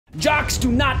Jocks do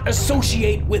not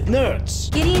associate with nerds.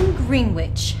 Gideon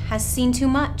Greenwich has seen too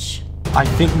much. I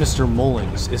think Mr.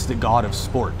 Mullings is the god of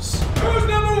sports. Who's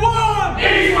number one?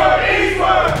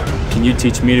 Can you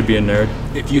teach me to be a nerd?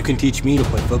 If you can teach me to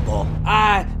play football.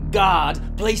 God,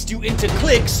 placed you into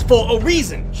cliques for a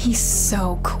reason. He's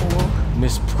so cool.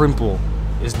 Miss Primple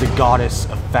is the goddess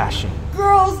of fashion.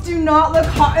 Girls do not look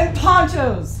hot in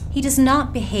ponchos. He does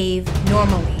not behave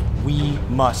normally. We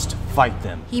must fight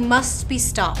them. He must be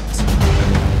stopped.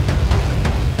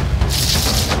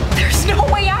 There's no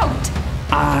way out.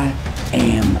 I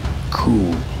am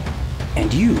cool.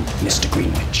 And you, Mr.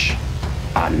 Greenwich,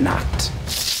 are not.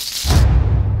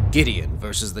 Gideon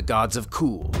versus the Gods of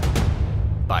Cool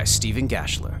by Stephen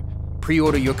Gashler.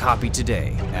 Pre-order your copy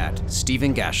today at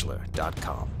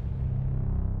stephengashler.com.